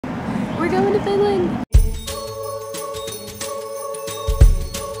We're going to Finland!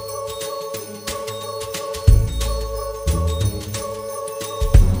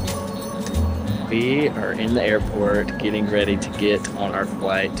 We are in the airport getting ready to get on our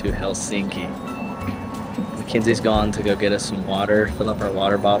flight to Helsinki. Mackenzie's gone to go get us some water, fill up our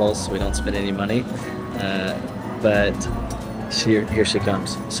water bottles so we don't spend any money. But here she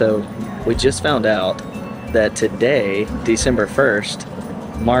comes. So we just found out that today, December 1st,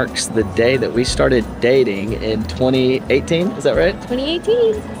 marks the day that we started dating in 2018. Is that right?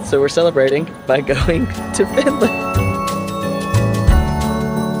 2018. So we're celebrating by going to Finland.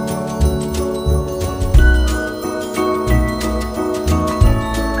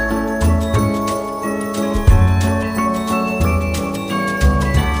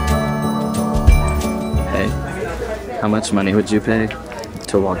 How much money would you pay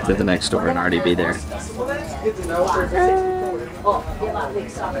to walk through the next door and already be there?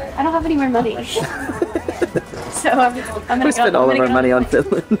 I don't have any more money. So I'm gonna we spent all of our money on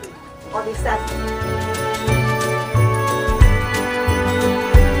Finland.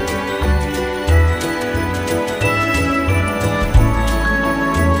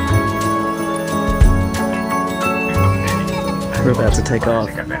 We're about to take off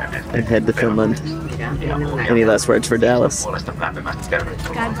and head to Finland. Any last words for Dallas? God bless.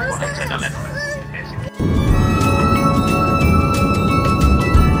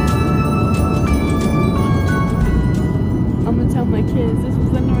 I'm gonna tell my kids this was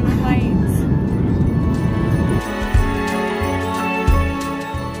the Northern Lights.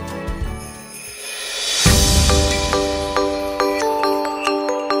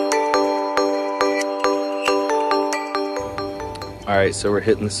 Alright, so we're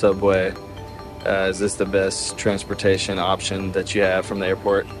hitting the subway. Is this the best transportation option that you have from the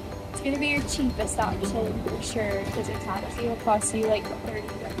airport? It's gonna be your cheapest option for sure, because a taxi will cost you like $30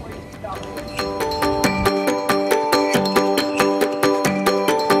 to $40.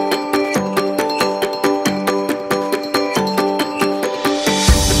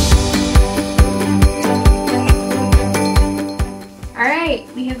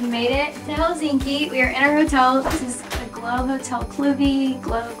 We have made it to Helsinki. We are in our hotel. This is the GLO Hotel Kluuvi,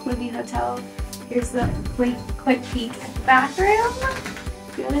 GLO Kluuvi Hotel. Here's the quick peek at the bathroom.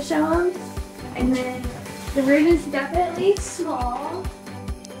 If you want to show them. And then the room is definitely small,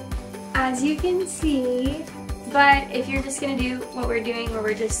 as you can see. But if you're just going to do what we're doing, where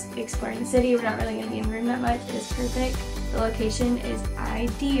we're just exploring the city, we're not really going to be in the room that much. It's perfect. The location is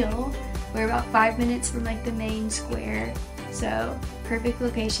ideal. We're about 5 minutes from like the main square. So, perfect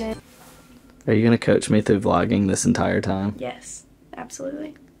location. Are you going to coach me through vlogging this entire time? Yes,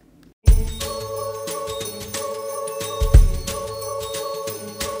 absolutely.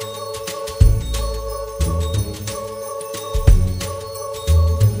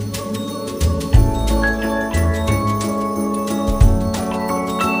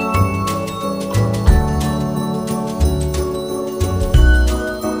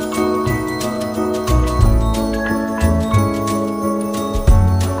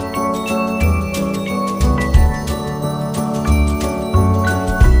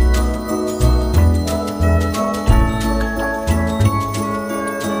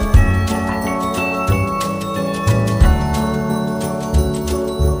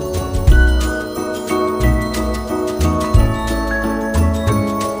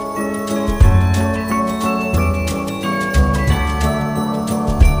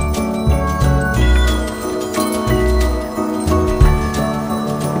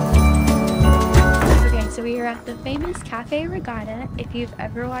 The famous Cafe Regatta. If you've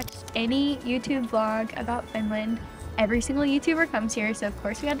ever watched any YouTube vlog about Finland, every single YouTuber comes here, so of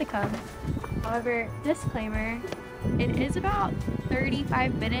course we had to come. However, disclaimer, it is about 40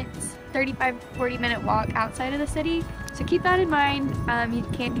 minute walk outside of the city, so keep that in mind. You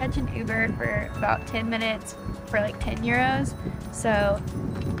can catch an Uber for about 10 minutes for like 10 euros. So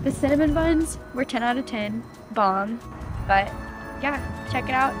the cinnamon buns were 10 out of 10, bomb. But yeah, check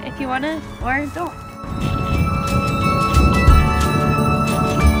it out if you wanna or don't.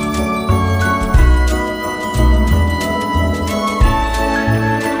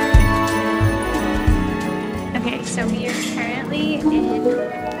 So we are currently in the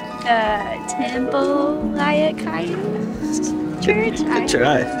Temppeliaukio Church. Good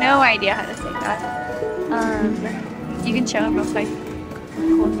try. I have no idea how to say that. You can show them real quick.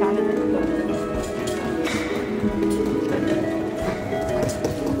 Cool shot of it.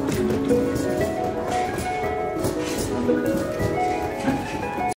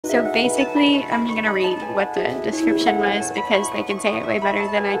 So basically, I'm gonna read what the description was because they can say it way better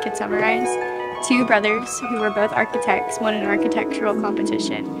than I could summarize. two brothers who were both architects won an architectural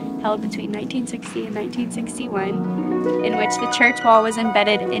competition held between 1960 and 1961, in which the church wall was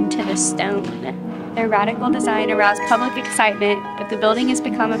embedded into the stone. Their radical design aroused public excitement, but the building has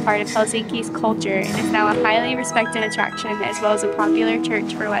become a part of Helsinki's culture and is now a highly respected attraction as well as a popular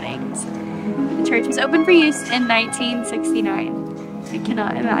church for weddings. The church was opened for use in 1969. I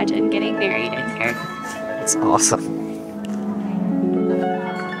cannot imagine getting married in here. It's awesome.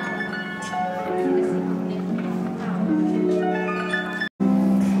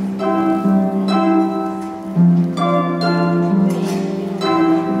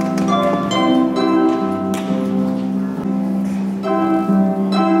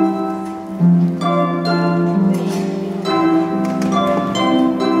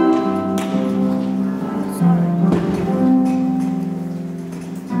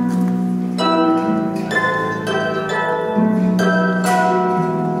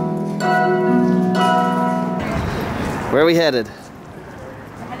 Where are we headed?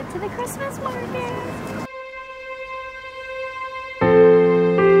 We're headed to the Christmas market.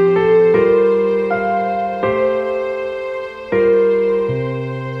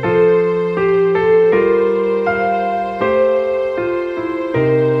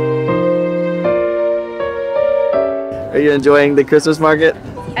 Are you enjoying the Christmas market?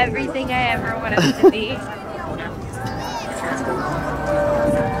 Everything I ever wanted it to be.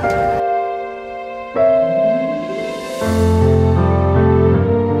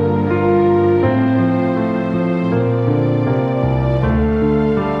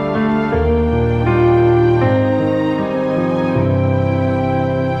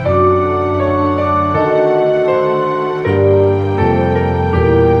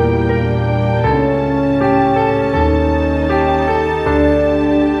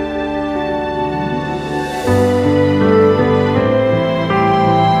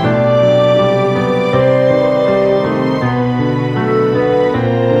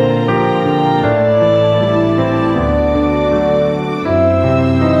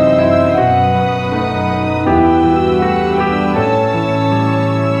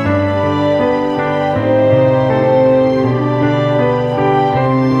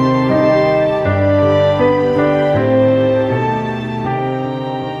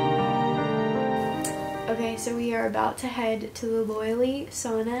 So we are about to head to the Löyly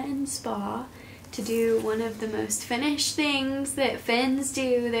sauna and spa to do one of the most Finnish things that Finns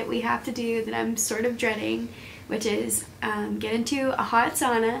do, that we have to do, that I'm sort of dreading, which is get into a hot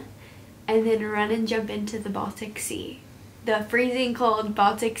sauna and then run and jump into the Baltic Sea. The freezing cold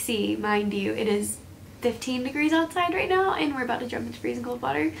Baltic Sea, mind you. It is 15 degrees outside right now and we're about to jump into freezing cold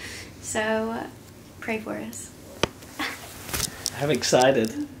water. So pray for us. I'm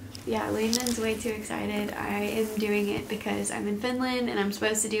excited. Yeah, Landon's way too excited. I am doing it because I'm in Finland and I'm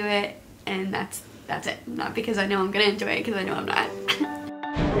supposed to do it, and that's it. Not because I know I'm gonna enjoy it, because I know I'm not.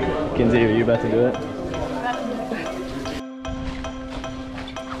 Kenzie, are you about to do it?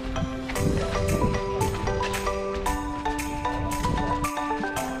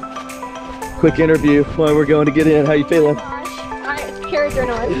 Quick interview while we're going to get in. How you feeling? It's pure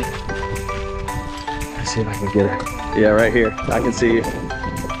adrenaline. Let's see if I can get her. Yeah, right here. I can see you.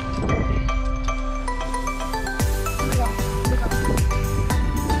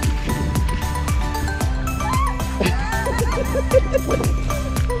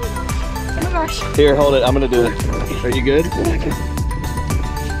 Oh my gosh. Here, hold it. I'm gonna do it. Are you good?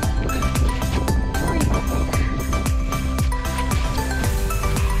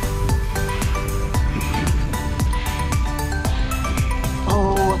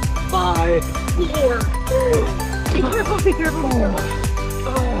 Oh my Lord. Be careful, be careful.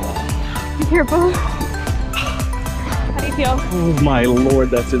 Be careful. How do you feel? Oh my Lord,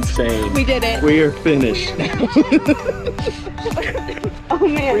 that's insane. We did it. We are finished. Oh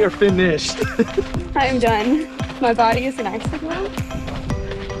man. We are finished. I am done. My body is an icicle.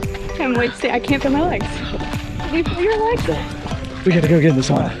 I'm wasting. I can't feel my legs. Can you feel your legs? We gotta go get in the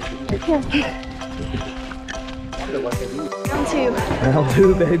sauna. Here. Round two. Round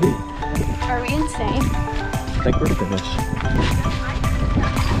two, baby. Are we insane? I think we're finished.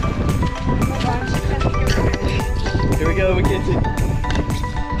 Here we go, Mackenzie.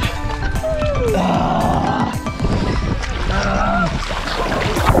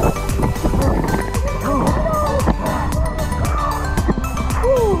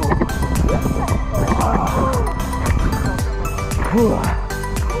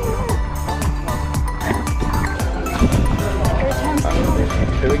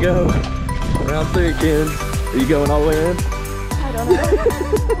 Here we go. Round three, Kenz. Are you going all the way in? I don't know. I'll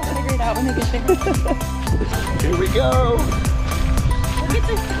figure it out when I get there. Here we go. Look at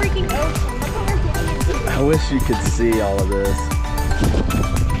this freaking ocean. Look what we're I wish you could see all of this.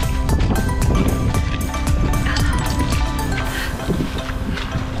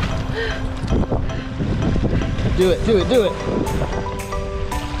 Do it, do it, do it.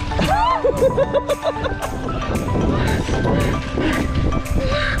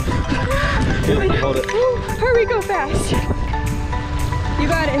 Hold it. Hurry, go fast. You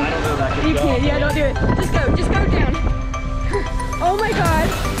got it. I don't know if I can You go. can, yeah, don't do it. Just go down. Oh my god.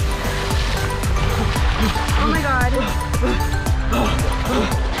 Oh my god.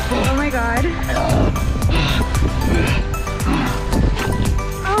 Oh my god.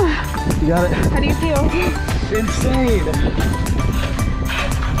 Oh. You got it. How do you feel? Insane.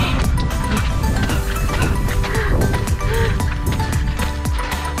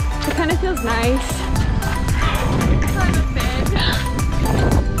 It kind of feels nice. I'm a fan.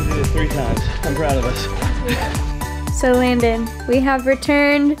 We did it 3 times. I'm proud of us. So Landon, we have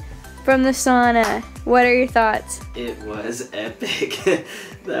returned from the sauna. What are your thoughts? It was epic.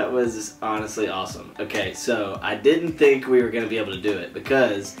 That was honestly awesome. Okay, so I didn't think we were going to be able to do it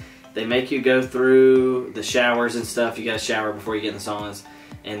because they make you go through the showers and stuff. You got to shower before you get in the saunas.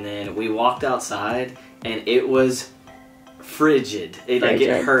 And then we walked outside and it was frigid. It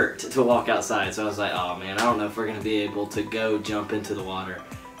hurt to walk outside. So I was like, oh man, I don't know if we're going to be able to go jump into the water.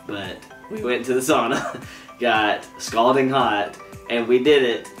 But we went to the sauna, got scalding hot, and we did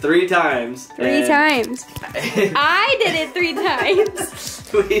it 3 times. 3 times. I did it 3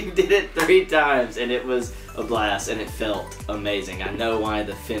 times. We did it 3 times, and it was a blast, and it felt amazing. I know why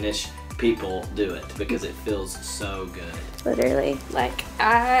the Finnish people do it, because it feels so good. Literally. Like,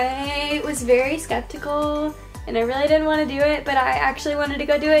 I was very skeptical, and I really didn't want to do it, but I actually wanted to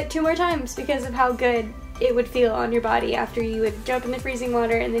go do it 2 more times because of how good it would feel on your body after you would jump in the freezing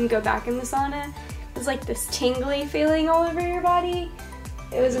water and then go back in the sauna. It was like this tingly feeling all over your body.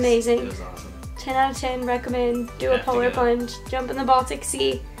 It was amazing. It was awesome. 10 out of 10, recommend. Do a Have to polar go. plunge, jump in the Baltic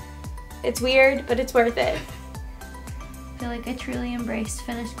Sea. It's weird, but it's worth it. I feel like I truly embraced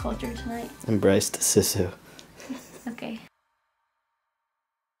Finnish culture tonight. Embraced Sisu. Okay.